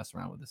not to mess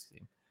around with this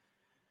team.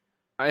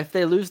 If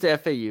they lose to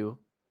FAU,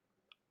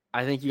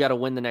 I think you got to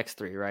win the next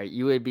 3, right?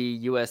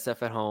 UAB,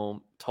 USF at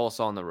home,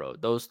 Tulsa on the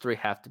road. Those 3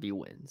 have to be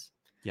wins.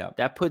 Yeah.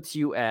 That puts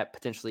you at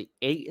potentially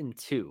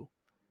 8-2.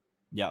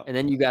 Yeah. And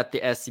then you got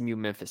the SMU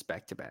Memphis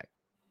back-to-back.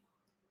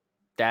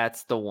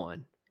 That's the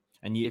one.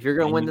 And if you're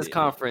going to win this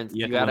conference,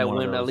 you got to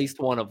win at least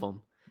one of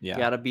them. Yeah. You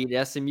got to beat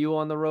SMU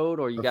on the road,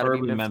 or you got to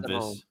beat Memphis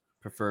at home.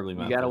 Preferably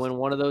Memphis. You got to win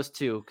one of those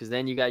 2, because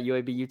then you got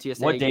UAB,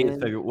 UTSA.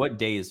 What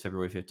day is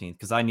February 15th?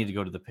 Because I need to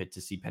go to the pit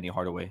to see Penny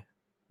Hardaway.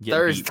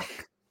 Thursday.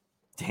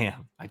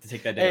 Damn, I have to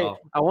take that day off.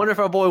 I wonder if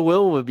our boy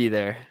Will would be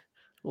there.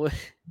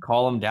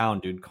 Call him down,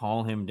 dude.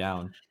 Call him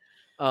down.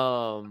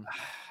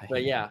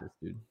 But yeah. This,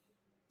 dude.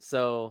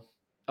 So,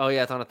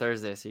 it's on a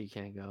Thursday, so you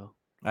can't go.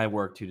 I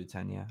work 2 to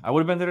 10. Yeah, I would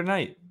have been there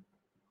tonight.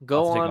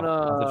 Go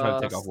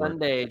on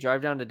Sunday.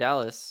 Drive down to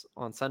Dallas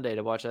on Sunday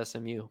to watch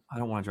SMU. I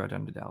don't want to drive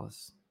down to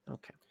Dallas.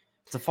 Okay,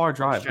 it's a far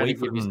drive. Wait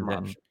for me.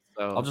 So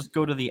I'll just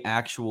go to the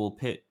actual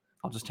pit.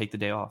 I'll just take the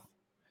day off.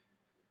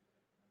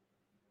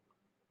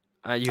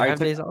 You have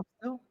days off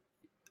still?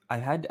 I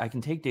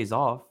can take days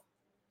off.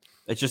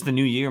 It's just the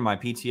new year. My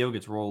PTO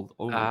gets rolled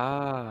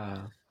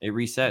over. It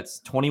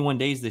resets. 21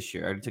 days this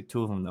year. I took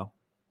 2 of them though.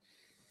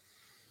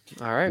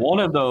 All right. One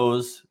of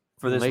those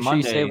for this Make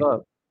Monday, sure you save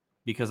up.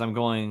 Because I'm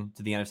going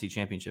to the NFC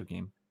Championship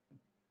game.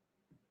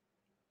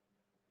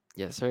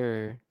 Yes,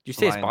 sir. Did you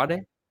say spa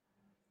day?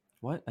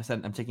 What? I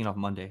said I'm taking off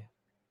Monday.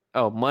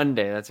 Oh,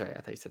 Monday. That's right. I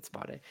thought you said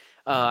spa day.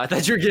 I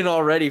thought you were getting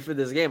all ready for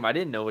this game. I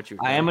didn't know what you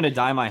were doing. I am going to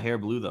dye my hair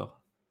blue, though.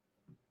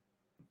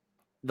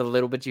 The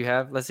little bit you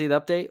have. Let's see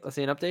the update. Let's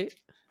see an update.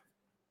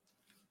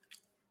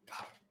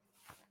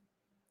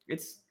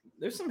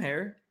 There's some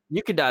hair.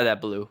 You could dye that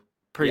blue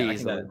pretty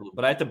easily. I can dye blue,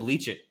 but I have to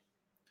bleach it.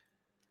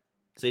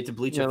 So you have to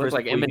bleach it first.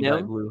 Like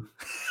Eminem. Blue.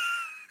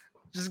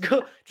 Just go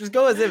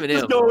as Eminem.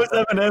 Just go as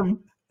Eminem.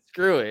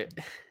 Screw it.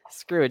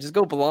 Just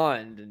go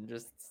blonde and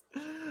just.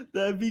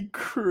 That'd be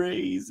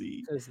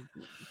crazy.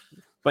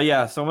 But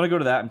yeah, so I'm gonna go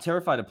to that. I'm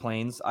terrified of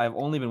planes. I've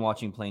only been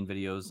watching plane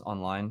videos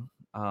online.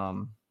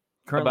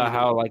 About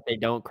how like they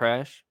don't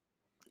crash.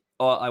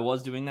 I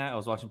was doing that. I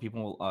was watching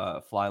people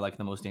fly like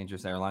the most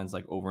dangerous airlines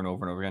like over and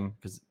over and over again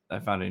because I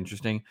found it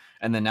interesting.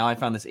 And then now I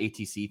found this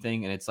ATC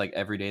thing, and it's like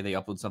every day they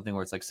upload something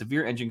where it's like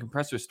severe engine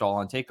compressor stall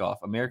on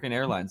takeoff. American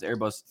Airlines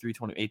Airbus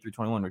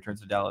A321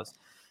 returns to Dallas.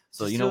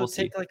 So we'll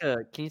see.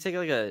 Can you take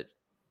like a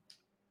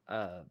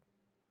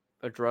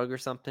drug or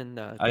something?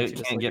 I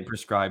can't get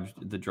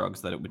prescribed the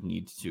drugs that it would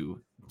need to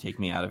take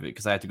me out of it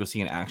because I have to go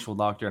see an actual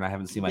doctor, and I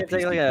haven't seen my.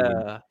 Take like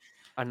a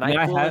night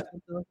or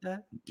something like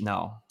that.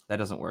 No. That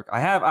doesn't work. I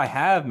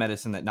have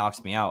medicine that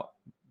knocks me out,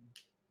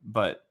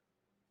 but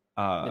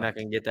you're not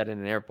gonna get that in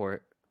an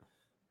airport.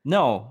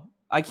 No,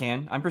 I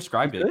can. I'm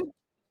prescribed it.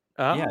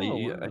 Oh.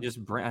 Yeah, I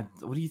just brand.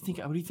 What do you think?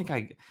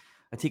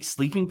 I take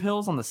sleeping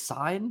pills on the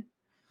side.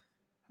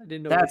 I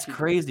didn't know. That's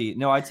crazy.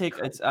 No, I take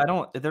it's. I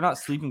don't. They're not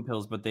sleeping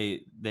pills, but they're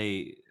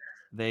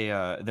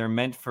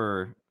meant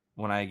for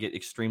when I get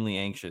extremely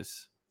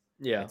anxious.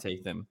 Yeah. I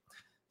take them.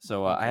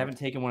 So Okay. I haven't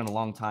taken one in a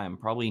long time,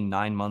 probably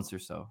 9 months or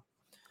so.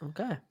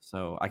 Okay.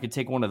 So I could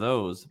take one of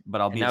those,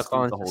 but I'll And be now asleep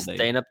Colin's the whole day.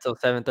 staying up till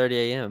 7:30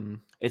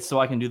 a.m. It's so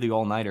I can do the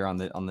all-nighter on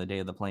the day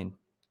of the plane.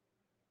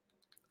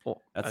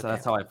 Oh, That's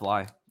how I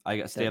fly.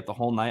 I stay up the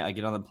whole night. I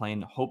get on the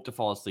plane, hope to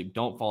fall asleep,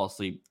 don't fall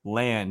asleep,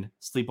 land,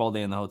 sleep all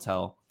day in the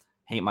hotel,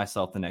 hate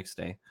myself the next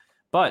day.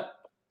 But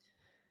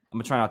I'm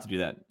gonna try not to do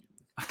that.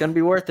 It's gonna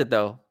be worth it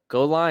though.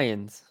 Go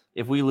Lions.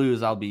 If we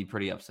lose, I'll be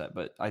pretty upset,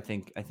 but I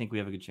think we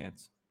have a good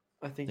chance.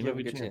 I think you have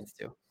a good chance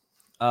too.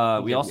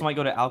 We also might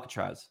go to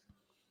Alcatraz.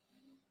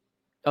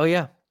 Oh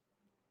yeah.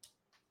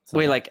 So,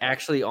 wait, like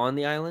actually on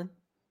the island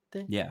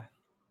thing? Yeah.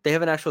 They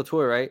have an actual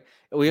tour, right?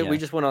 We Yeah.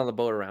 just went on the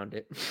boat around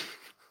it.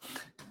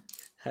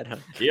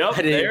 Yep,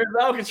 there's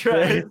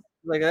Alcatraz.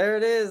 Like there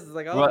it is.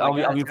 Like, oh,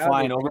 I'll be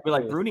flying over. Be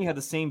like, Bruni had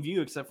the same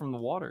view except from the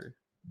water.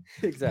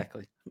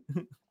 Exactly.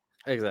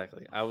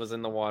 Exactly. I was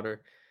in the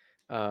water.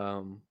 We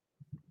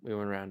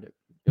went around it.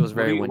 It was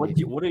very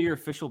windy. What are your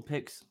official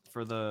picks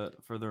for the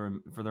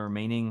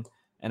remaining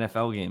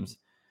NFL games?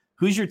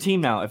 Who's your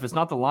team now? If it's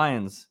not the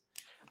Lions,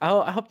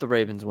 I hope the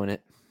Ravens win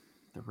it.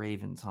 The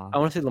Ravens, huh? I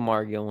want to see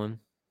Lamar going.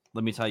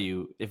 Let me tell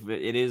you, if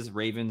it is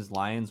Ravens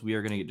Lions, we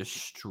are going to get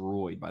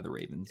destroyed by the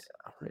Ravens.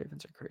 Yeah,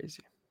 Ravens are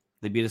crazy.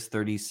 They beat us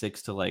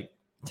 36 to like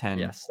 10.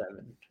 Yeah,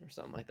 7 or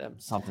something like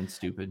that. Something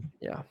stupid.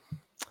 Yeah.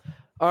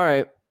 All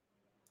right.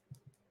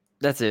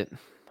 That's it.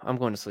 I'm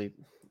going to sleep.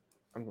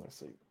 Okay.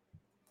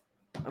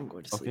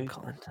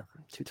 Colin.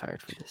 I'm too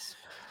tired for this.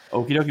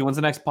 Okie dokie. When's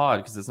the next pod?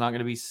 Because it's not going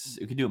to be.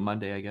 We could do it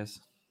Monday, I guess.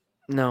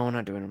 No, we're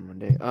not doing it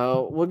Monday.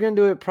 We're gonna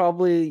do it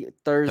probably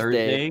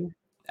Thursday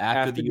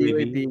after the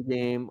UAB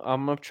game.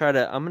 I'm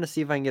gonna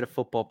see if I can get a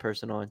football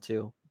person on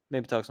too.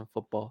 Maybe talk some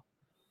football.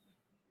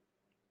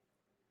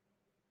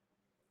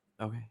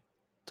 Okay.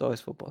 It's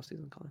always football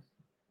season, Colin.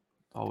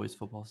 Always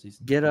football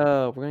season.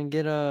 We're gonna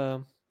get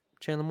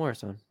Chandler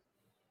Morris on.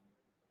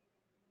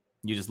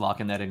 You just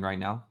locking that in right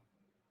now?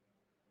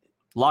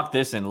 Lock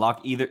this in. Lock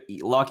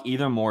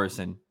either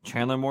Morrison,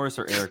 Chandler Morris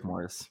or Eric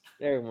Morris.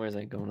 Eric Morris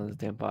ain't going on this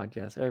damn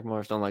podcast. Eric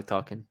Morris don't like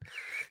talking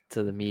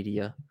to the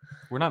media.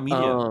 We're not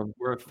media.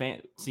 We're a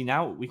fan. See,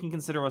 now we can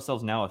consider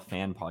ourselves now a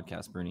fan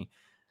podcast, Bernie.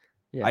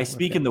 Yeah, I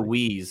speak in the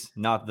we's,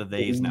 not the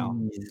they's now.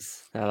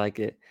 I like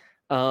it.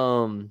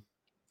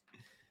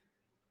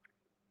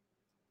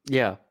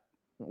 Yeah.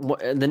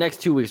 The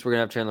next 2 weeks we're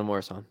gonna have Chandler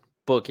Morris on.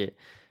 Book it.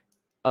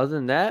 Other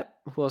than that,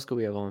 who else could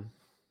we have on?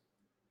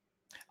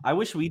 I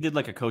wish we did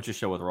like a coach's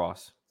show with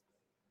Ross,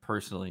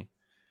 personally.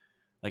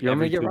 Like you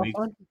want me to get Ross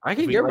on? I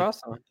can get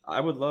Ross on. I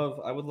would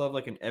love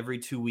like an every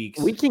 2 weeks.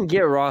 We can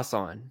get Ross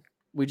on.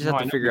 We just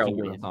have to figure out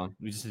when.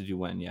 We just have to do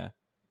when, yeah.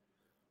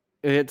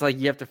 It's like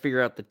you have to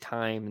figure out the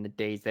time and the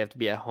dates. They have to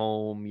be at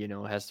home, it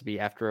has to be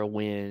after a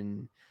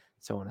win,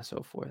 so on and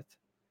so forth.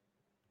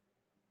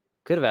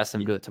 Could have asked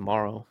them to do it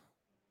tomorrow.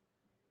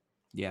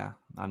 Yeah,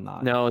 I'm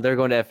not. No, they're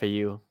going to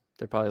FAU.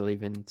 They're probably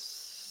leaving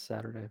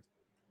Saturday.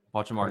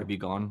 Watch them already be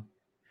gone.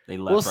 They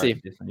left. We'll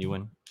see. You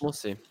win. We'll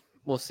see.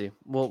 We'll see.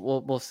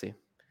 We'll see.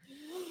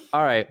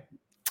 All right.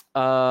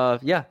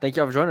 Yeah. Thank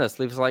y'all for joining us.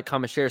 Leave us a like,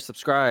 comment, share,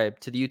 subscribe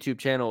to the YouTube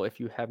channel if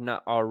you have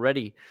not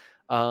already.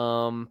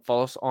 Follow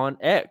us on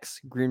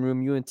X, Green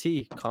Room UNT.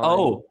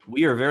 Colin.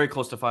 We are very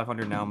close to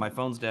 500 now. My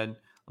phone's dead.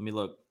 Let me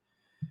look.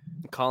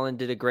 Colin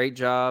did a great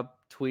job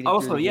tweeting.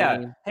 Also, yeah.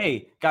 Game.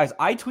 Hey guys,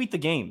 I tweet the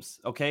games.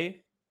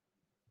 Okay.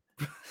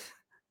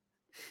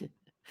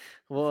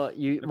 Well,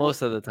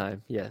 most of the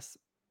time, yes.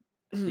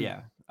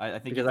 Yeah, I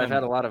think because I've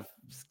had a lot of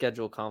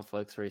schedule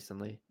conflicts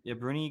recently. Yeah,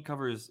 Bruni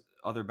covers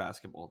other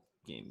basketball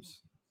games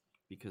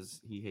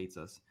because he hates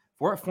us.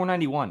 We're at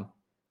 491.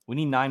 We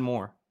need 9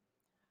 more.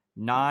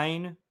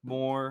 9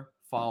 more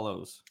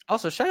follows.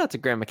 Also, shout out to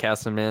Grant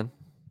McCaslin, man.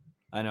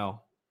 I know.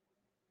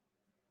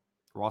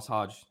 Ross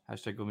Hodge,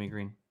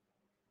 #GoMeGreen.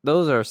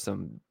 Those are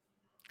some.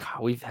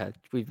 God,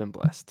 we've been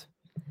blessed.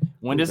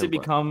 When does it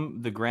become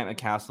the Grant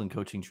McCaslin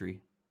coaching tree?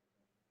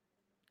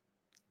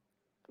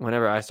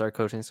 Whenever I start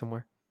coaching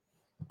somewhere.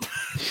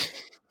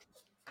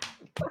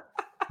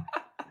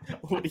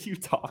 What are you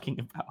talking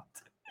about?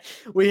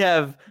 We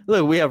have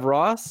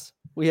Ross.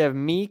 We have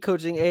me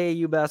coaching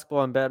AAU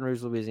basketball in Baton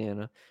Rouge,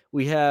 Louisiana.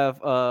 We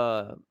have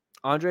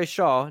Andre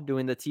Shaw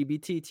doing the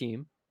TBT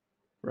team,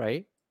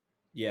 right?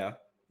 Yeah.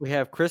 We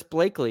have Chris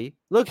Blakely.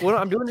 Look,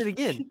 I'm doing it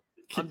again.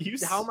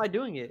 How am I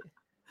doing it?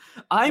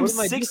 I'm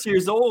 6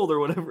 years old or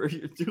whatever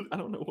you're doing. I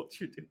don't know what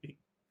you're doing.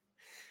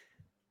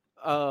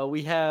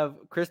 We have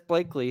Chris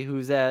Blakely,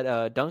 who's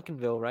at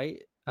Duncanville,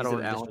 right? I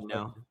don't know Allen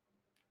now.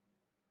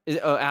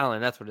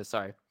 Allen, that's what it is.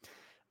 Sorry.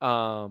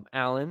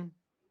 Allen.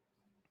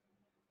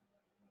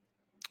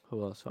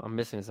 Who else? I'm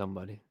missing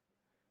somebody.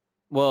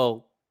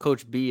 Well,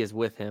 Coach B is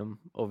with him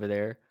over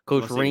there.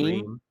 Coach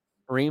Ream.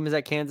 Ream is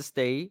at Kansas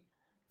State.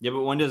 Yeah,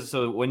 but when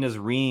does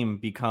Ream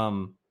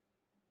become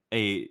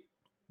a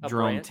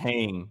Jerome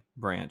Tang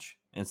branch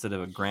instead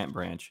of a Grant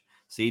branch?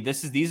 See,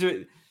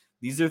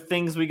 these are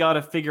things we got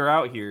to figure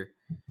out here.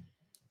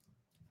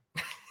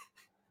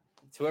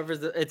 It's whoever's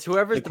the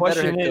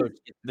better head coach.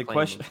 The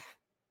question.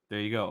 There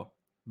you go.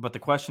 But the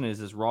question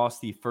is Ross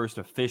the first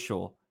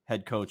official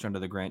head coach under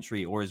the Grant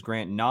tree, or is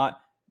Grant not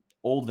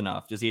old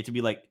enough? Does he have to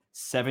be like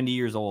 70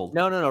 years old?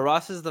 No.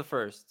 Ross is the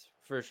first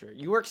for sure.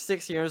 You work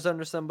 6 years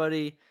under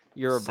somebody,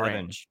 you're a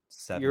branch.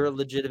 7. You're a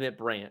legitimate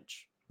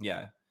branch.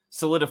 Yeah,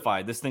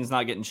 solidified. This thing's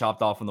not getting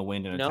chopped off in the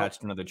wind and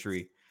attached to another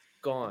tree.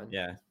 Gone.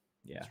 Yeah.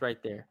 It's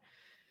right there.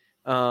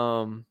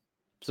 So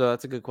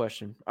that's a good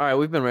question. All right,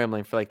 we've been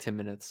rambling for like 10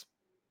 minutes.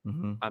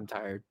 Mm-hmm. I'm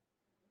tired.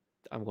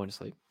 I'm going to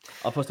sleep.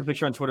 I'll post a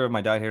picture on Twitter of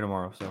my dyed hair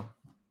tomorrow. So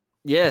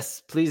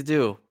yes, please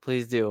do.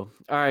 All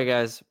right,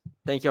 guys.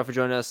 Thank you all for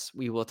joining us.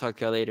 We will talk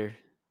to you later.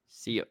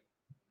 See you.